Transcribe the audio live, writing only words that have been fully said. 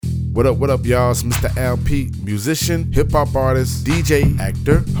What up, y'all? It's Mr. Al Pete, musician, hip-hop artist, DJ,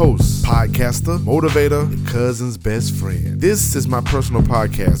 actor, host, podcaster, motivator, and cousin's best friend. This is my personal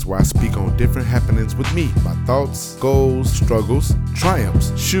podcast where I speak on different happenings with me, my thoughts, goals, struggles,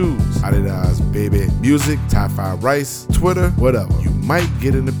 triumphs, shoes, Adidas, baby, music, Thai rice, Twitter, whatever. You might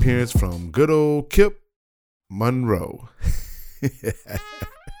get an appearance from good old Kip Monroe.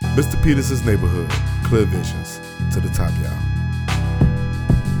 Mr. Peterson's neighborhood, clear visions. To the top, y'all.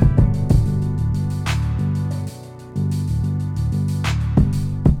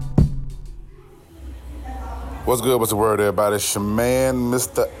 What's good? What's the word, everybody? It's your man,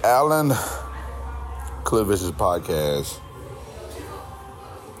 Mr. Allen, Clear Visions Podcast.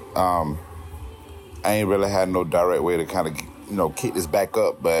 I ain't really had no direct way to kind of, kick this back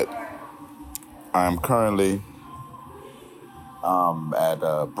up, but I'm currently at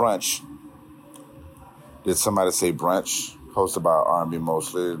brunch. Did somebody say brunch? Hosted by R&B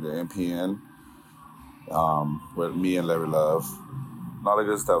mostly, the NPN, with me and Larry Love, and all that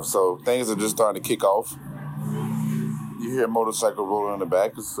good stuff. So things are just starting to kick off. You hear a motorcycle rolling in the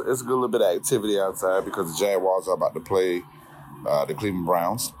back. It's a good little bit of activity outside because the Jaguars are about to play the Cleveland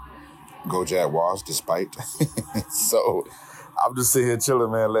Browns. Go Jaguars, despite. So I'm just sitting here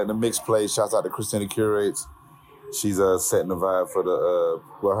chilling, man, letting the mix play. Shouts out to Christina Curates. She's setting the vibe for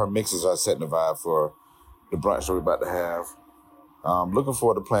her mixes are setting the vibe for the brunch that we're about to have. Looking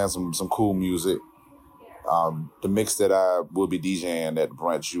forward to playing some cool music. The mix that I will be DJing at the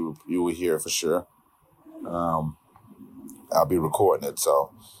brunch, you will hear for sure. I'll be recording it,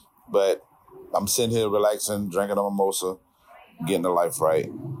 but I'm sitting here relaxing, drinking a mimosa, getting the life right.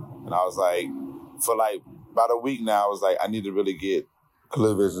 And I was like, for like about a week now, I was like, I need to really get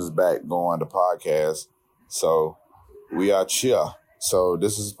Clear Visions back going, the podcast. So we are here. So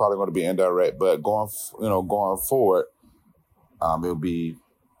this is probably going to be indirect, but going forward, it'll be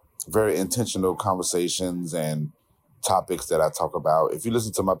very intentional conversations and topics that I talk about. If you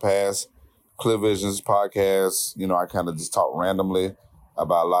listen to my past Clear Visions podcast, I kind of just talk randomly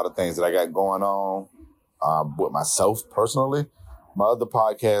about a lot of things that I got going on with myself personally. My other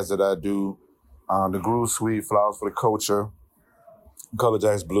podcasts that I do, the Groove Suite, Flowers for the Culture, Color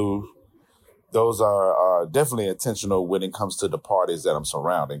Jacks Blue, those are definitely intentional when it comes to the parties that I'm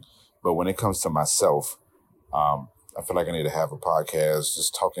surrounding. But when it comes to myself, I feel like I need to have a podcast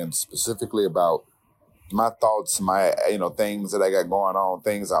just talking specifically about my thoughts, my things that I got going on,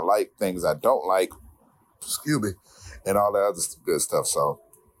 things I like, things I don't like, and all that other good stuff. So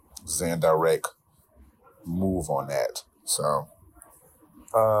it's an indirect move on that. So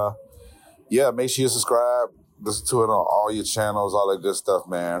make sure you subscribe, listen to it on all your channels, all that good stuff,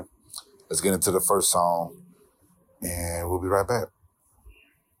 man. Let's get into the first song, and we'll be right back.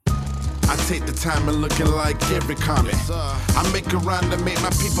 I take the time and looking like every comic. I make a rhyme to make my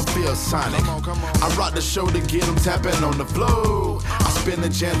people feel sonic. I rock the show to get them tapping on the flow. I spin the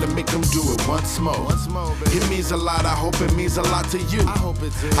jam to make them do it once more. It means a lot, I hope it means a lot to you.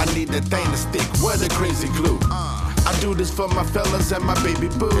 I need that thing to stick, where the crazy glue. I do this for my fellas and my baby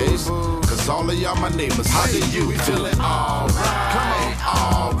boos. Cause all of y'all my neighbors, how do you? We feeling alright. Come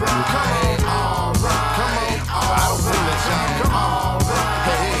on, alright. Come on, alright. Come on, alright. I don't feel that y'all. Come on.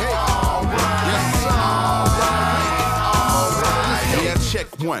 Check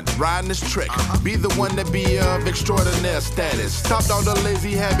one, riding this trick. Be the one to be of extraordinary status. Stopped all the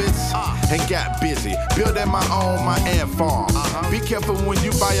lazy habits and got busy. Building my ant farm. Be careful when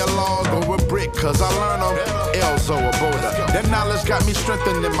you buy a log or a brick, cause I learned on Elzo or Boulder. That knowledge got me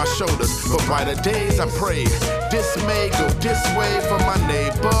strengthening my shoulders. For brighter days I pray, this may go this way for my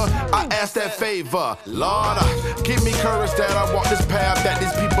neighbor. I ask that favor, Lord, give me courage that I walk this path, that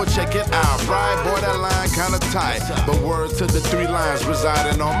these people check it out. Right, boy, that line kinda tight, but words to the 3 lines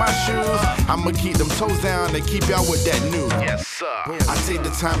residing on my shoes. I'ma keep them toes down and keep y'all with that news. Yes, sir. I take the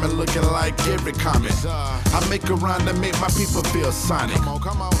time and looking like every comment. I make a rhyme to make my people feel sonic.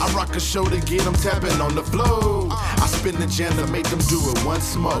 I rock a show to get them tapping on the flow. I spin the jam to make them do it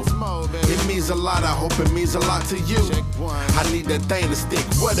once more. It means a lot, I hope it means a lot to you. I need that thing to stick,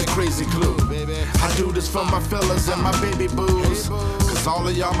 what a crazy glue. I do this for my fellas and my baby boos. Cause all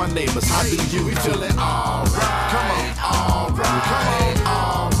of y'all my neighbors, how do you? We feeling alright. Come on, alright. Come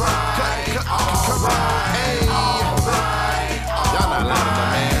on, alright. Come on, hey. Y'all not lying to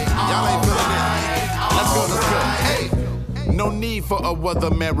me, man. Y'all ain't feeling it. Let's go, hey. No need for a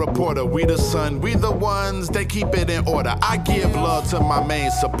weatherman reporter. We the sun, we the ones that keep it in order. I give love to my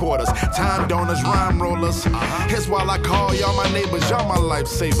main supporters, time donors, rhyme rollers. Here's while I call y'all my neighbors, y'all my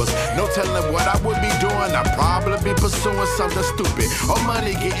lifesavers. No telling what I would be doing, I'd probably be pursuing something stupid. Or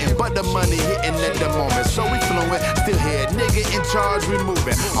money getting, but the money hitting at the moment. So we fluent, still here, nigga in charge, we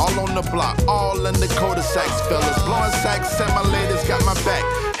moving. All on the block, all in the cul-de-sacs, fellas. Blowing sacks and my ladies got my back.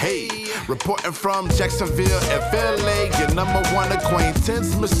 Hey, reporting from Jacksonville, FLA, your number one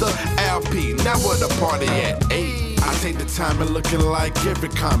acquaintance, Mr. LP. Now where the party at? Hey, I take the time and looking like every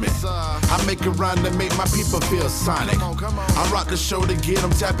comment. I make it rhyme to make my people feel sonic. I rock the show to get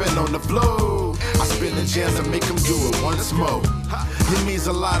them tapping on the flow. I spin the jams and make them do it once more. It means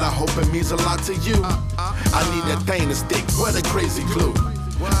a lot, I hope it means a lot to you. I need that thing to stick, what a crazy glue.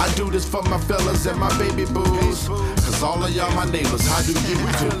 I do this for my fellas and my baby boos. Cause all of y'all my neighbors, how do you do?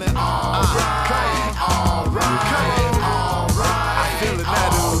 Alright, alright, alright. I feel it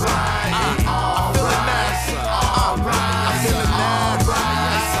now, alright. I feel it now, alright. I feel it now,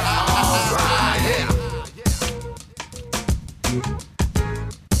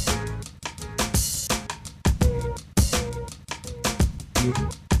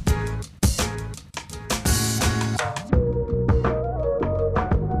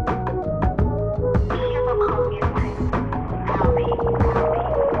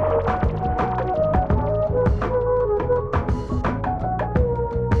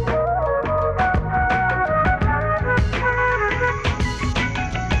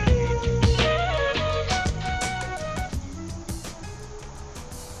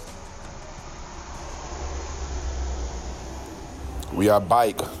 We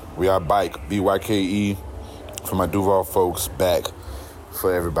are bike, BYKE, for my Duval folks, back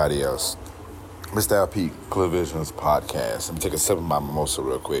for everybody else. Mr. LP, Clear Visions podcast. Let me take a sip of my mimosa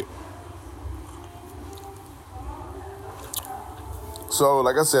real quick. So,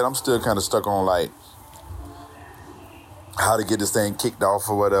 like I said, I'm still kind of stuck on, like, how to get this thing kicked off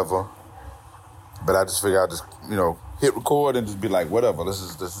or whatever. But I just figure I'll just, hit record and just be like, whatever,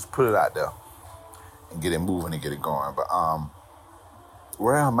 let's just put it out there and get it moving and get it going. But,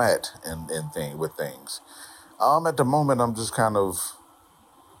 where I'm at with things. At the moment, I'm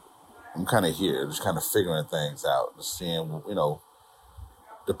kind of here, just kind of figuring things out, just seeing,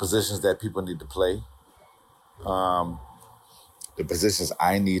 the positions that people need to play, the positions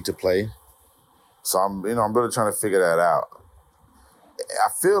I need to play. So I'm really trying to figure that out. I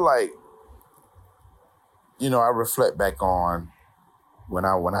feel like, I reflect back on when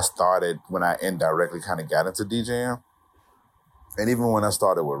I indirectly kind of got into DJing. And even when I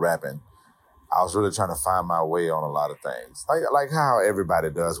started with rapping, I was really trying to find my way on a lot of things. Like how everybody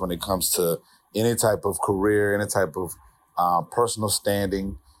does when it comes to any type of career, any type of personal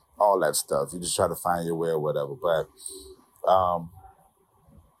standing, all that stuff. You just try to find your way or whatever. But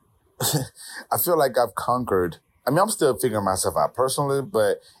I feel like I've conquered. I mean, I'm still figuring myself out personally,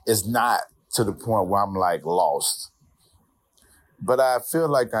 but it's not to the point where I'm like lost. But I feel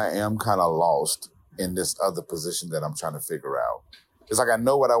like I am kind of lost in this other position that I'm trying to figure out. It's like I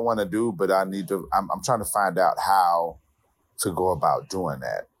know what I want to do, but I'm trying to find out how to go about doing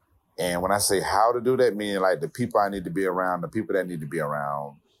that. And when I say how to do that, meaning like the people I need to be around, the people that need to be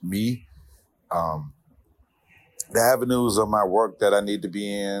around me, the avenues of my work that I need to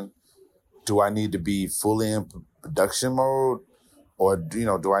be in. Do I need to be fully in production mode? Or,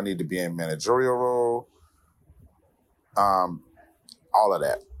 do I need to be in managerial role? All of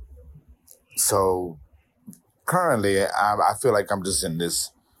that. So currently, I feel like I'm just in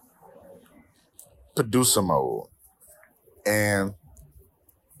this producer mode. And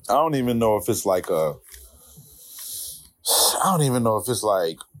I don't even know if it's like I don't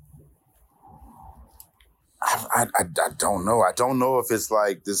know if it's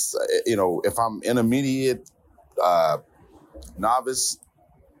like this, if I'm intermediate, novice.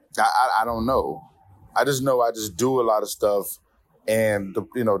 I don't know. I just know I just do a lot of stuff. And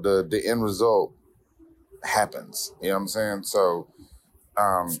the end result happens. You know what I'm saying? So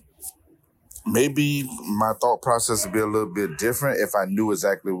maybe my thought process would be a little bit different if I knew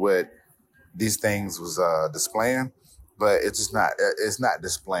exactly what these things was displaying. But it's just not. It's not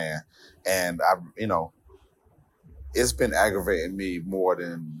displaying, and it's been aggravating me more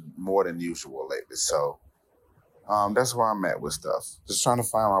than usual lately. So that's where I'm at with stuff. Just trying to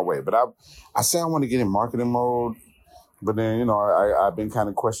find my way. But I say I want to get in marketing mode. But then, I've been kind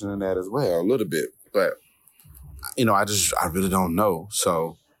of questioning that as well a little bit. But, I really don't know.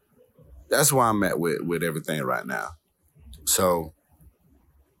 So that's where I'm at with everything right now. So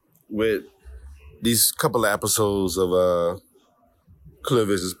with these couple of episodes of Clear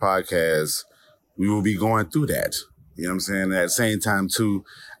Visions podcast, we will be going through that. You know what I'm saying? At the same time, too,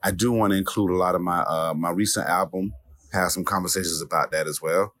 I do want to include a lot of my my recent album, have some conversations about that as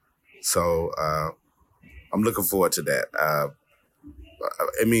well. So I'm looking forward to that.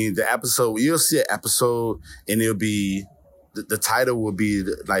 I mean, the episode, you'll see an episode and it'll be, the title will be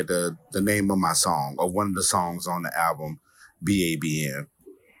like the name of my song or one of the songs on the album, BABN.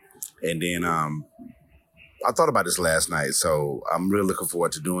 And then I thought about this last night, so I'm really looking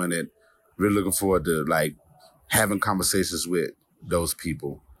forward to doing it. Really looking forward to like having conversations with those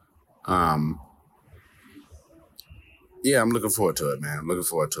people. Yeah, I'm looking forward to it, man. I'm looking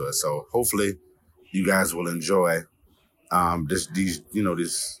forward to it. So hopefully you guys will enjoy these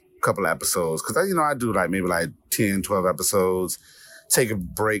couple of episodes. Because, I do like maybe like 10, 12 episodes, take a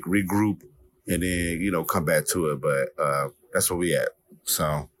break, regroup, and then, come back to it. But that's where we at.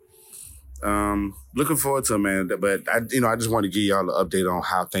 So looking forward to it, man. But, I just want to give y'all an update on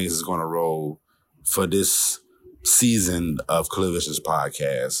how things is going to roll for this season of Clear Visions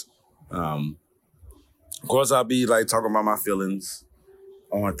podcast. Of course, I'll be like talking about my feelings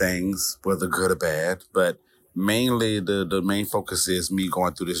on things, whether good or bad. But mainly, the main focus is me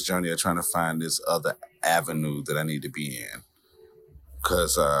going through this journey of trying to find this other avenue that I need to be in,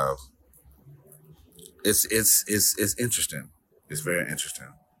 because it's interesting. It's very interesting.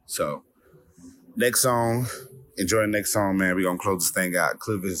 So, next song, enjoy the next song, man. We're gonna close this thing out.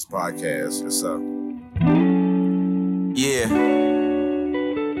 Clear Visions podcast. What's up? Yeah.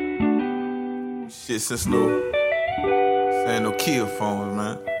 Shit since no, saying no kill phones,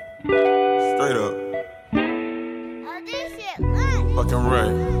 man. Straight up. Oh, this shit fun. Fucking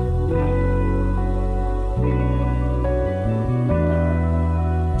right.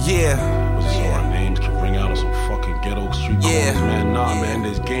 Yeah. So our names can ring out of some fucking ghetto street corners, man. Nah, man,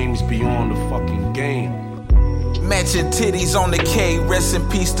 there's games beyond the fucking game. Matching titties on the K, rest in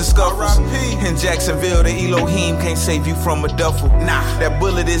peace to Scuffles. In Jacksonville, the Elohim can't save you from a duffel. Nah, that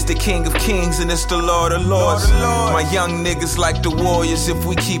bullet is the king of kings and it's the Lord of lords. My young niggas like the Warriors if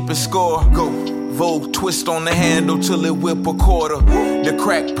we keep it score. Go. Vogue twist on the handle till it whip a quarter. The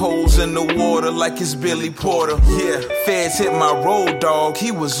crack poles in the water like it's Billy Porter. Yeah, feds hit my road dog,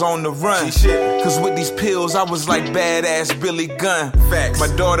 he was on the run. Cause with these pills I was like badass Billy Gunn. Facts. My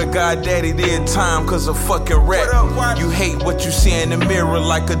daughter got daddy did time cause of fucking rap. You hate what you see in the mirror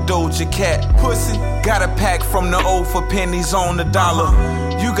like a Doja Cat. Pussy. Got a pack from the O for pennies on the dollar.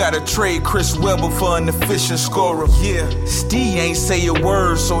 You gotta trade Chris Webber for an efficient scorer. Yeah. Steve ain't say a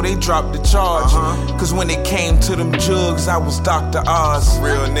word, so they dropped the charge. Cause when it came to them jugs, I was Dr. Oz.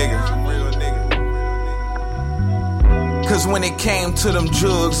 Real nigga. Cause when it came to them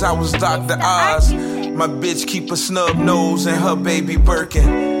jugs, I was Dr. Oz. My bitch keep a snub nose and her baby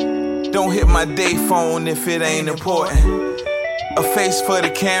Birkin. Don't hit my day phone if it ain't important. A face for the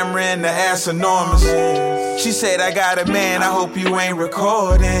camera and the ass enormous. She said, I got a man, I hope you ain't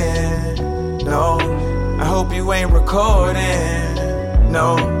recording. No, I hope you ain't recording.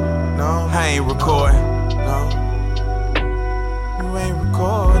 No, I ain't recording. No, you ain't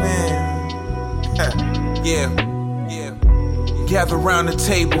recording. Yeah. Gather round the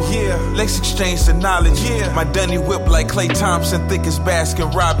table. Yeah. Let's exchange the knowledge. Yeah. My dunny whip like Klay Thompson, thick as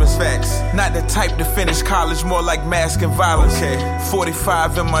Baskin Robbins. Facts. Not the type to finish college, more like masking violence. Okay.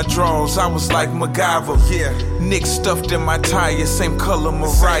 45 in my drawers, I was like MacGyver. Yeah. Nick stuffed in my tire, same color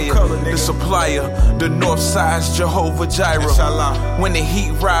Mariah. The supplier, the north side's Jehovah Jireh. Inshallah. When the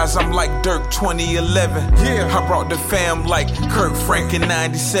heat rise, I'm like Dirk 2011. Yeah. I brought the fam like Kirk Frank in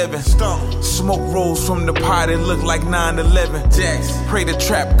 97. Smoke rolls from the pot, it looked like 9/11. Pray the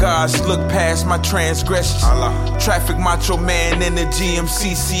trap gods look past my transgressions. Allah. Traffic macho man in the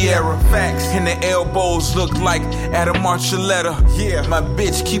GMC Sierra. Facts. And the elbows look like Adam Archuleta. Yeah. My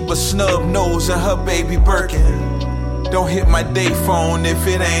bitch keep a snub nose and her baby Birkin. Don't hit my day phone if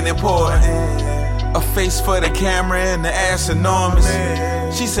it ain't important. A face for the camera and the ass enormous.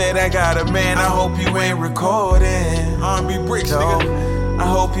 She said, I got a man, I hope you ain't recording. R&B bricks, nigga. I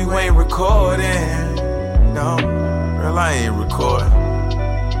hope you ain't recording. No. Girl, I ain't recording.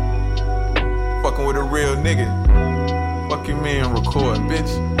 Fucking with a real nigga. Fuck you mean recording,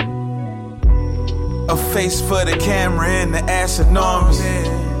 bitch? A face for the camera and the ass enormous.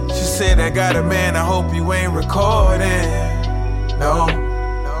 She said, I got a man, I hope you ain't recording. No,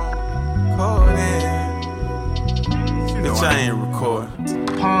 recording. Bitch, I ain't recording.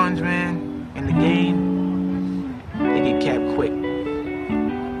 Pawns, man, in the game, they get capped quick.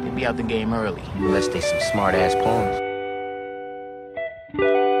 They be out the game early, unless they some smart-ass pawns.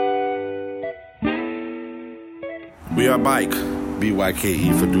 We are Bike,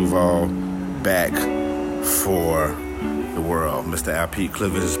 BYKE for Duval, back for the world. Mr. Al Pete, Clear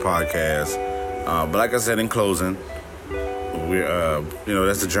Visions podcast. But like I said in closing,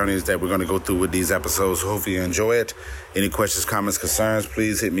 that's the journeys that we're going to go through with these episodes. Hopefully you enjoy it. Any questions, comments, concerns,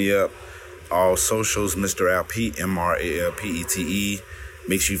 please hit me up. All socials, Mr. Alpete, MRALPETE.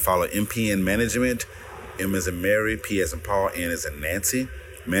 Make sure you follow MPN Management, M as in Mary, P as in Paul, N as in Nancy,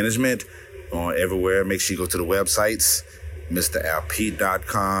 Management on everywhere. Make sure you go to the websites,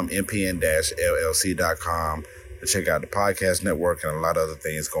 MrAlpete.com, MPN-LLC.com, to check out the podcast network and a lot of other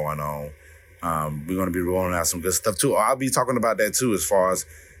things going on. We're going to be rolling out some good stuff too. I'll be talking about that too, as far as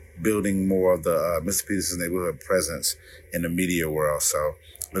building more of the Mr. Peterson's Neighborhood presence in the media world. So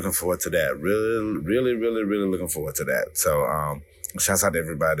looking forward to that. Really, really, really, really looking forward to that. So shouts out to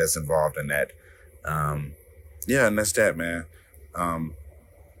everybody that's involved in that. And that's that, man.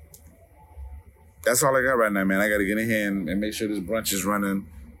 That's all I got right now, man. I got to get in here and make sure this brunch is running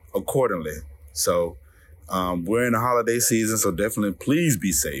accordingly. So we're in the holiday season, so definitely please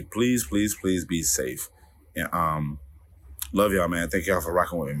be safe. Please, please, please be safe. And love y'all, man. Thank y'all for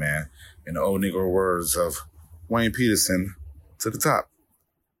rocking with me, man. In the old Negro words of Wayne Peterson, to the top.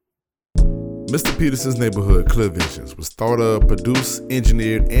 Mr. Peterson's Neighborhood Clear Visions was thought of, produced,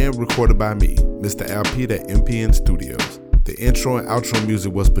 engineered, and recorded by me, Mr. Alpete at MPN Studios. The intro and outro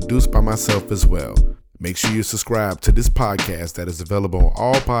music was produced by myself as well. Make sure you subscribe to this podcast that is available on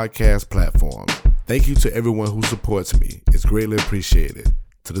all podcast platforms. Thank you to everyone who supports me. It's greatly appreciated.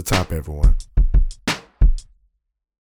 To the top, everyone.